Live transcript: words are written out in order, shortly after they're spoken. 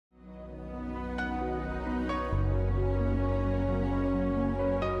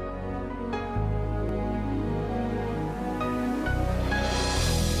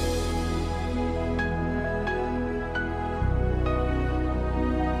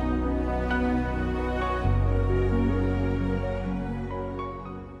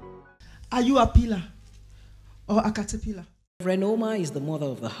Are you a pillar or a caterpillar? Rev Oma is the mother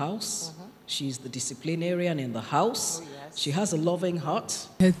of the house. She's the disciplinarian in the house. Oh, yes. She has a loving heart.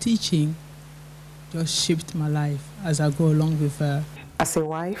 Her teaching just shaped my life as I go along with her. As a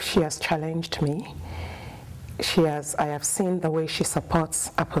wife, she has challenged me. I have seen the way she supports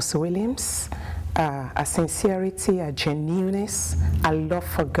Apostle Williams, a sincerity, a genuineness, a love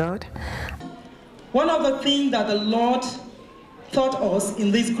for God. One of the things that the Lord taught us in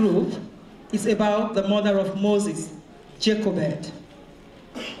this group is about the mother of Moses, Jochebed.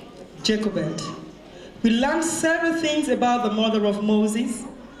 We learned several things about the mother of Moses,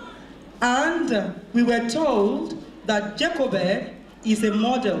 and we were told that Jochebed is a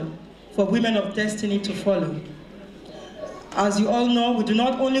model for women of destiny to follow. As you all know, we do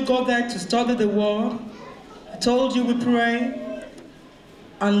not only go there to study the word. I told you we pray,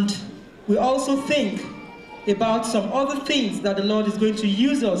 and we also think about some other things that the Lord is going to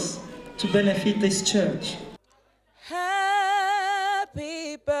use us to benefit this church.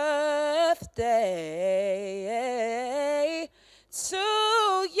 Happy birthday to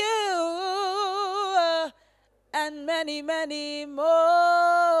you and many, many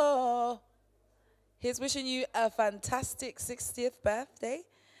more. He's wishing you a fantastic 60th birthday.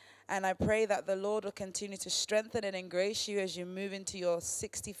 And I pray that the Lord will continue to strengthen and embrace you as you move into your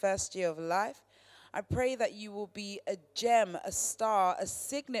 61st year of life. I pray that you will be a gem, a star, a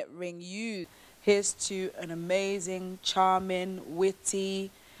signet ring used. Here's to an amazing, charming, witty,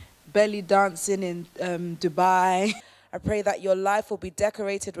 belly dancing in Dubai. I pray that your life will be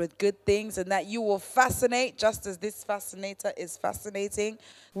decorated with good things and that you will fascinate just as this fascinator is fascinating.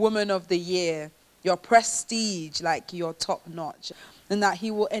 Woman of the Year, your prestige, like your top notch. And that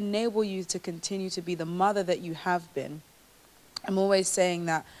he will enable you to continue to be the mother that you have been. I'm always saying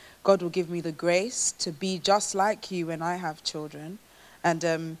that God will give me the grace to be just like you when I have children.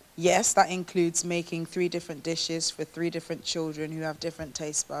 And yes, that includes making 3 different dishes for 3 different children who have different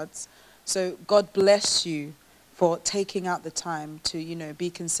taste buds. So God bless you for taking out the time to, you know, be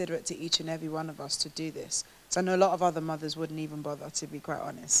considerate to each and every one of us to do this. So I know a lot of other mothers wouldn't even bother, to be quite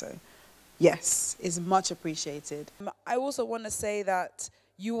honest. So yes, it's much appreciated. I also want to say that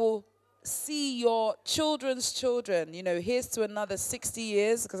you will see your children's children. You know, here's to another 60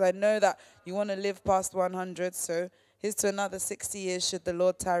 years, because I know that you want to live past 100. So here's to another 60 years, should the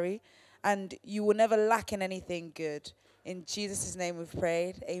Lord tarry. And you will never lack in anything good. In Jesus' name we've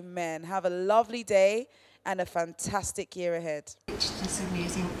prayed. Amen. Have a lovely day and a fantastic year ahead. This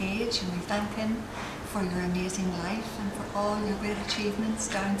amazing age, and we thank him for your amazing life and for all your great achievements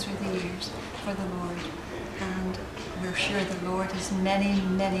down through the years for the Lord. And we're sure the Lord has many,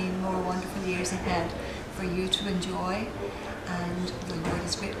 many more wonderful years ahead for you to enjoy, and the Lord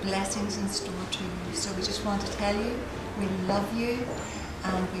has great blessings in store to you. So we just want to tell you we love you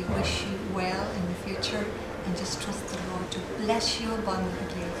and we wish you well in the future, and just trust the Lord to bless you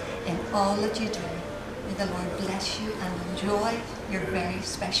abundantly in all that you do. May the Lord bless you and enjoy your very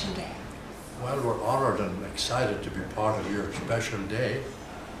special day. Well, we're honoured and excited to be part of your special day,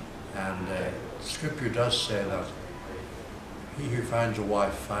 and Scripture does say that he who finds a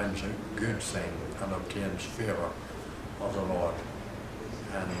wife finds a good thing and obtains favour of the Lord.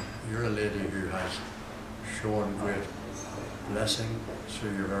 And you're a lady who has shown great blessing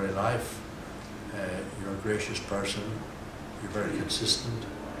through your very life. You're a gracious person, you're very consistent,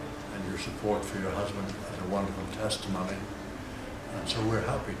 and your support for your husband is a wonderful testimony. And so we're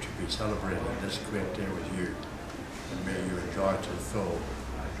happy to be celebrating this great day with you, and may you enjoy it to the full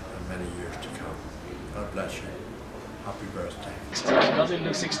and many years to come. God bless you. Happy birthday. She doesn't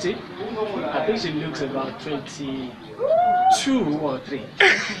look 60. I think she looks about 22 or 3.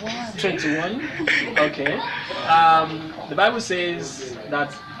 21. Okay. The Bible says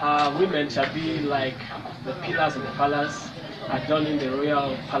that women shall be like the pillars of the palace, adorning the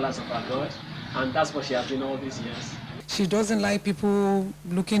royal palace of our God. And that's what she has been all these years. She doesn't like people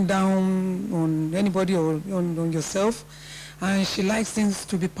looking down on anybody or on yourself. And she likes things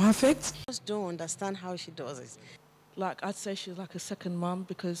to be perfect. I just don't understand how she does it. Like, I'd say she's like a second mum,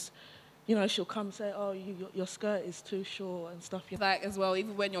 because, you know, she'll come and say, oh, your skirt is too short and stuff. Like, as well,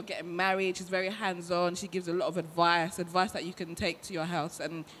 even when you're getting married, she's very hands-on. She gives a lot of advice that you can take to your house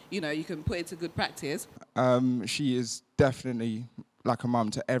and, you know, you can put into good practice. She is definitely like a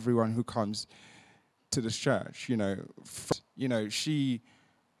mum to everyone who comes to this church. You know, she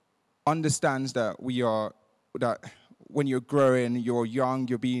understands that that when you're growing, you're young,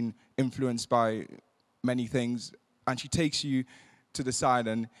 you're being influenced by many things, and she takes you to the side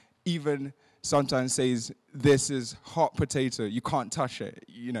and even sometimes says, this is hot potato, you can't touch it.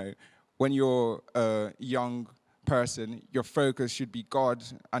 You know, when you're a young person. Your focus should be God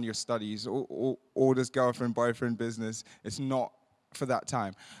and your studies. All this girlfriend, boyfriend business, it's not for that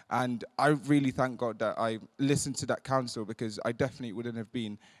time. And I really thank God that I listened to that counsel, because I definitely wouldn't have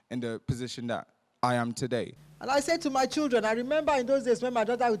been in the position that I am today. And I said to my children, I remember in those days when my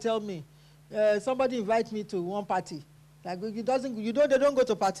daughter would tell me, somebody invite me to one party. Like, they don't go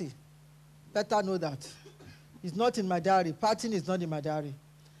to party. Better know that. It's not in my diary. Partying is not in my diary.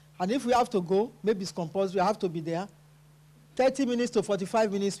 And if we have to go, maybe it's compulsory, I have to be there. 30 minutes to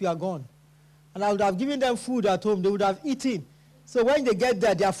 45 minutes, we are gone. And I would have given them food at home. They would have eaten. So when they get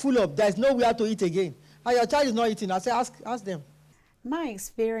there, they are full up. There's nowhere to eat again. And your child is not eating. I say, ask them. My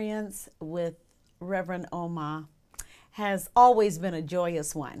experience with Reverend Oma has always been a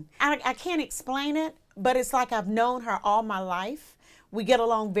joyous one. I can't explain it, but it's like I've known her all my life. We get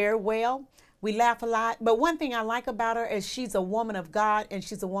along very well. We laugh a lot. But one thing I like about her is she's a woman of God, and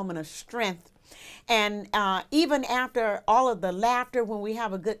she's a woman of strength. And even after all of the laughter, when we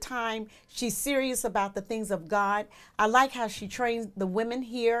have a good time, she's serious about the things of God. I like how she trains the women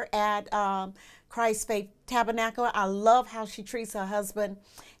here at Christ Faith Tabernacle. I love how she treats her husband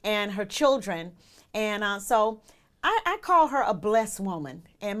and her children. And so I call her a blessed woman.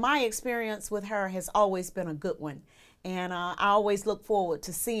 And my experience with her has always been a good one. And I always look forward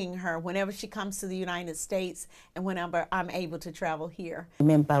to seeing her whenever she comes to the United States and whenever I'm able to travel here. I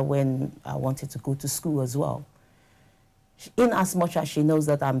remember when I wanted to go to school as well. In as much as she knows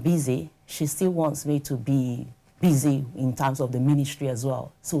that I'm busy, she still wants me to be busy in terms of the ministry as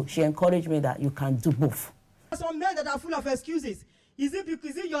well. So she encouraged me that you can do both. Some men that are full of excuses. Is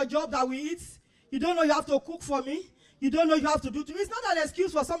it your job that we eat? You don't know you have to cook for me? You don't know you have to do it? It's not an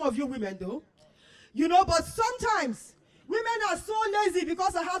excuse for some of you women, though. You know, but sometimes women are so lazy,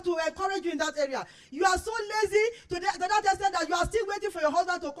 because I have to encourage you in that area. You are so lazy to that extent that you are still waiting for your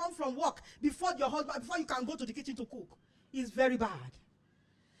husband to come from work before you can go to the kitchen to cook. It's very bad.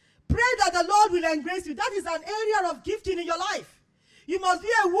 Pray that the Lord will embrace you. That is an area of gifting in your life. You must be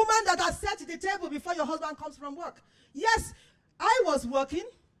a woman that has set the table before your husband comes from work. Yes, I was working.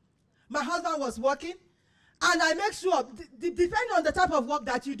 My husband was working. And I make sure, depending on the type of work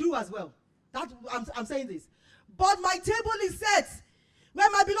that you do as well. I'm saying this. But my table is set. When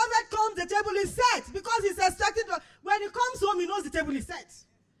my beloved comes, the table is set, because he's expected to, when he comes home, he knows the table is set.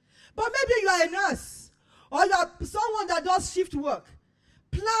 But maybe you are a nurse, or you are someone that does shift work.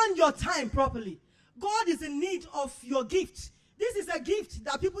 Plan your time properly. God is in need of your gift. This is a gift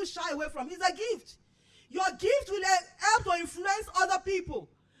that people shy away from. It's a gift. Your gift will help to influence other people.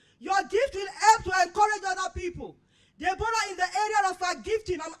 Your gift will help to encourage other people. Deborah, in the area of her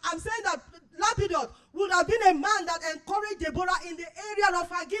gifting, I'm saying that Lapidot would have been a man that encouraged Deborah in the area of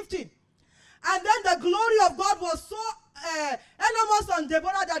her gifting. And then the glory of God was so enormous on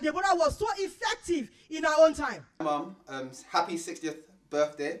Deborah that Deborah was so effective in her own time. Mom, happy 60th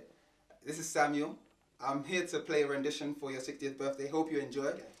birthday. This is Samuel. I'm here to play a rendition for your 60th birthday. Hope you enjoy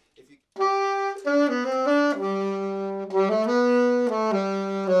it.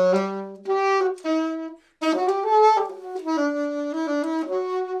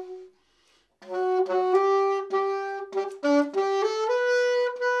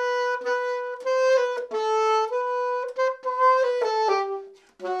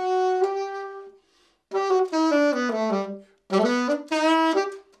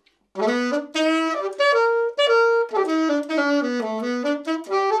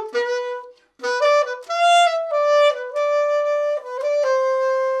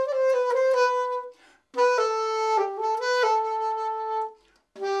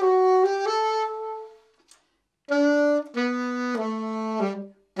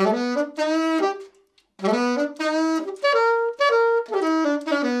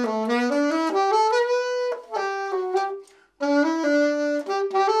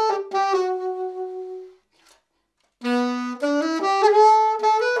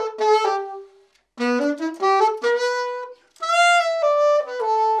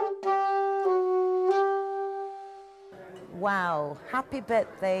 Wow, happy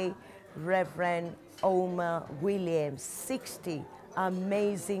birthday, Reverend Oma Williams, 60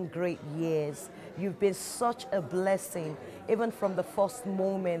 amazing, great years. You've been such a blessing, even from the first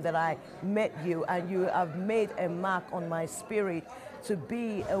moment that I met you, and you have made a mark on my spirit to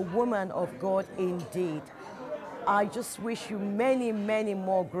be a woman of God indeed. I just wish you many, many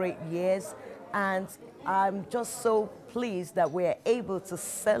more great years, and I'm just so pleased that we're able to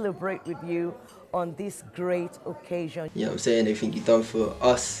celebrate with you on this great occasion. You know what I'm saying? Everything you've done for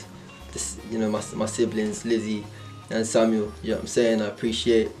us, this, you know, my siblings, Lizzie and Samuel, you know what I'm saying? I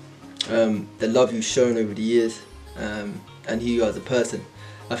appreciate the love you've shown over the years. and who you are as a person.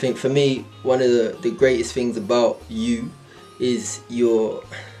 I think for me, one of the greatest things about you is your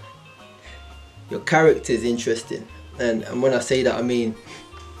character is interesting, and when I say that, I mean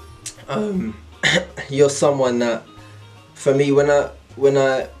you're someone that, for me, when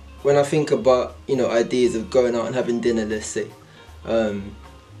I think about, you know, ideas of going out and having dinner, let's say,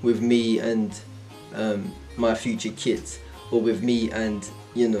 with me and my future kids, or with me and,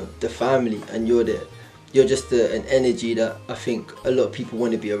 you know, the family, and you're there, you're just an energy that I think a lot of people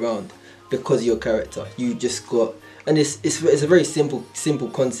want to be around because of your character. You just got, and it's a very simple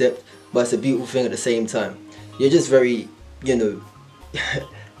concept, but it's a beautiful thing at the same time. You're just very, you know,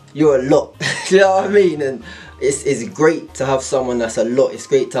 you're a lot. You know what I mean? And it's great to have someone that's a lot. It's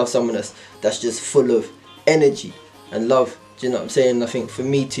great to have someone that's just full of energy and love. Do you know what I'm saying? I think for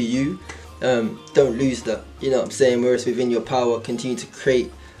me to you, don't lose that. You know what I'm saying? Whereas within your power, continue to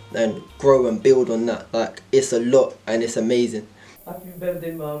create and grow and build on that. Like, it's a lot and it's amazing. Happy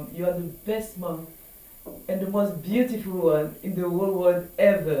birthday, Mom. You are the best mom and the most beautiful one in the whole world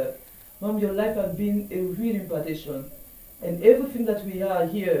ever. Mom, your life has been a real impartation, and everything that we are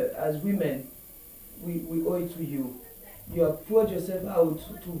here as women, we owe it to you. You have poured yourself out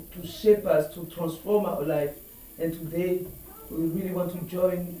to shape us, to transform our life, and today we really want to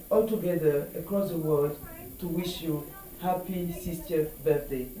join all together across the world to wish you happy 60th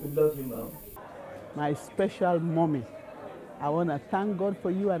birthday. We love you, Mom. My special mommy, I want to thank God for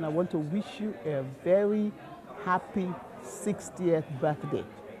you, and I want to wish you a very happy 60th birthday.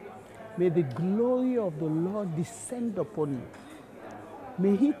 May the glory of the Lord descend upon you.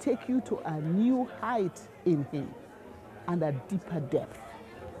 May He take you to a new height in Him and a deeper depth.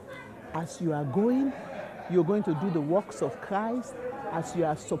 As you are going, you're going to do the works of Christ. As you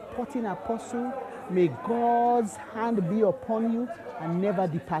are supporting Apostle, may God's hand be upon you and never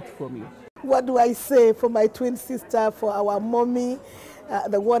depart from you. What do I say for my twin sister, for our mommy,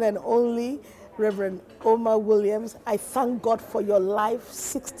 the one and only Rev Oma Williams? I thank God for your life,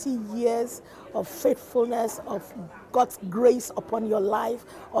 60 years of faithfulness, of God's grace upon your life,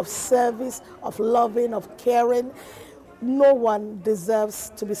 of service, of loving, of caring. No one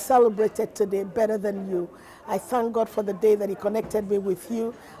deserves to be celebrated today better than you. I thank God for the day that He connected me with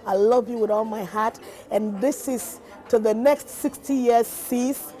you. I love you with all my heart. And this is to the next 60 years,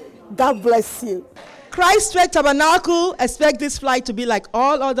 sis. God bless you. Christ Church Tabernacle expect this flight to be like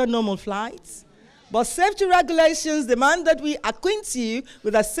all other normal flights, but safety regulations demand that we acquaint you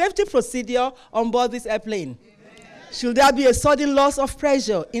with a safety procedure on board this airplane. Should there be a sudden loss of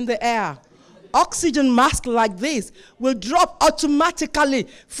pressure in the air, oxygen masks like this will drop automatically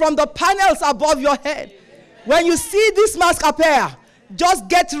from the panels above your head. When you see this mask appear, just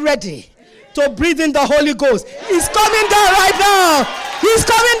get ready to breathe in the Holy Ghost. He's coming down right now. He's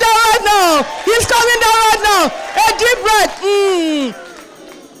coming down right now. He's coming down right now. A deep breath.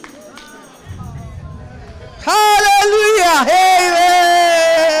 Hallelujah.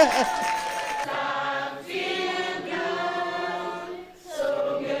 Amen.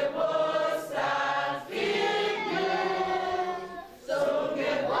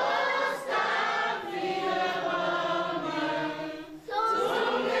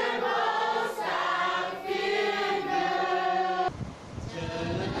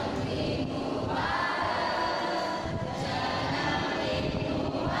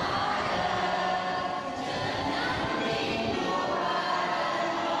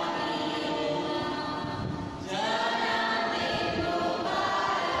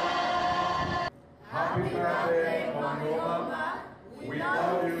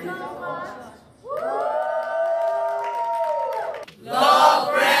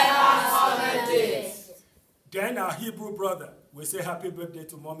 Then our Hebrew brother will say happy birthday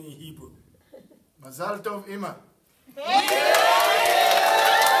to mommy in Hebrew. Mazal tov, Ima.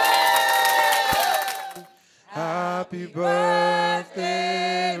 Happy birthday.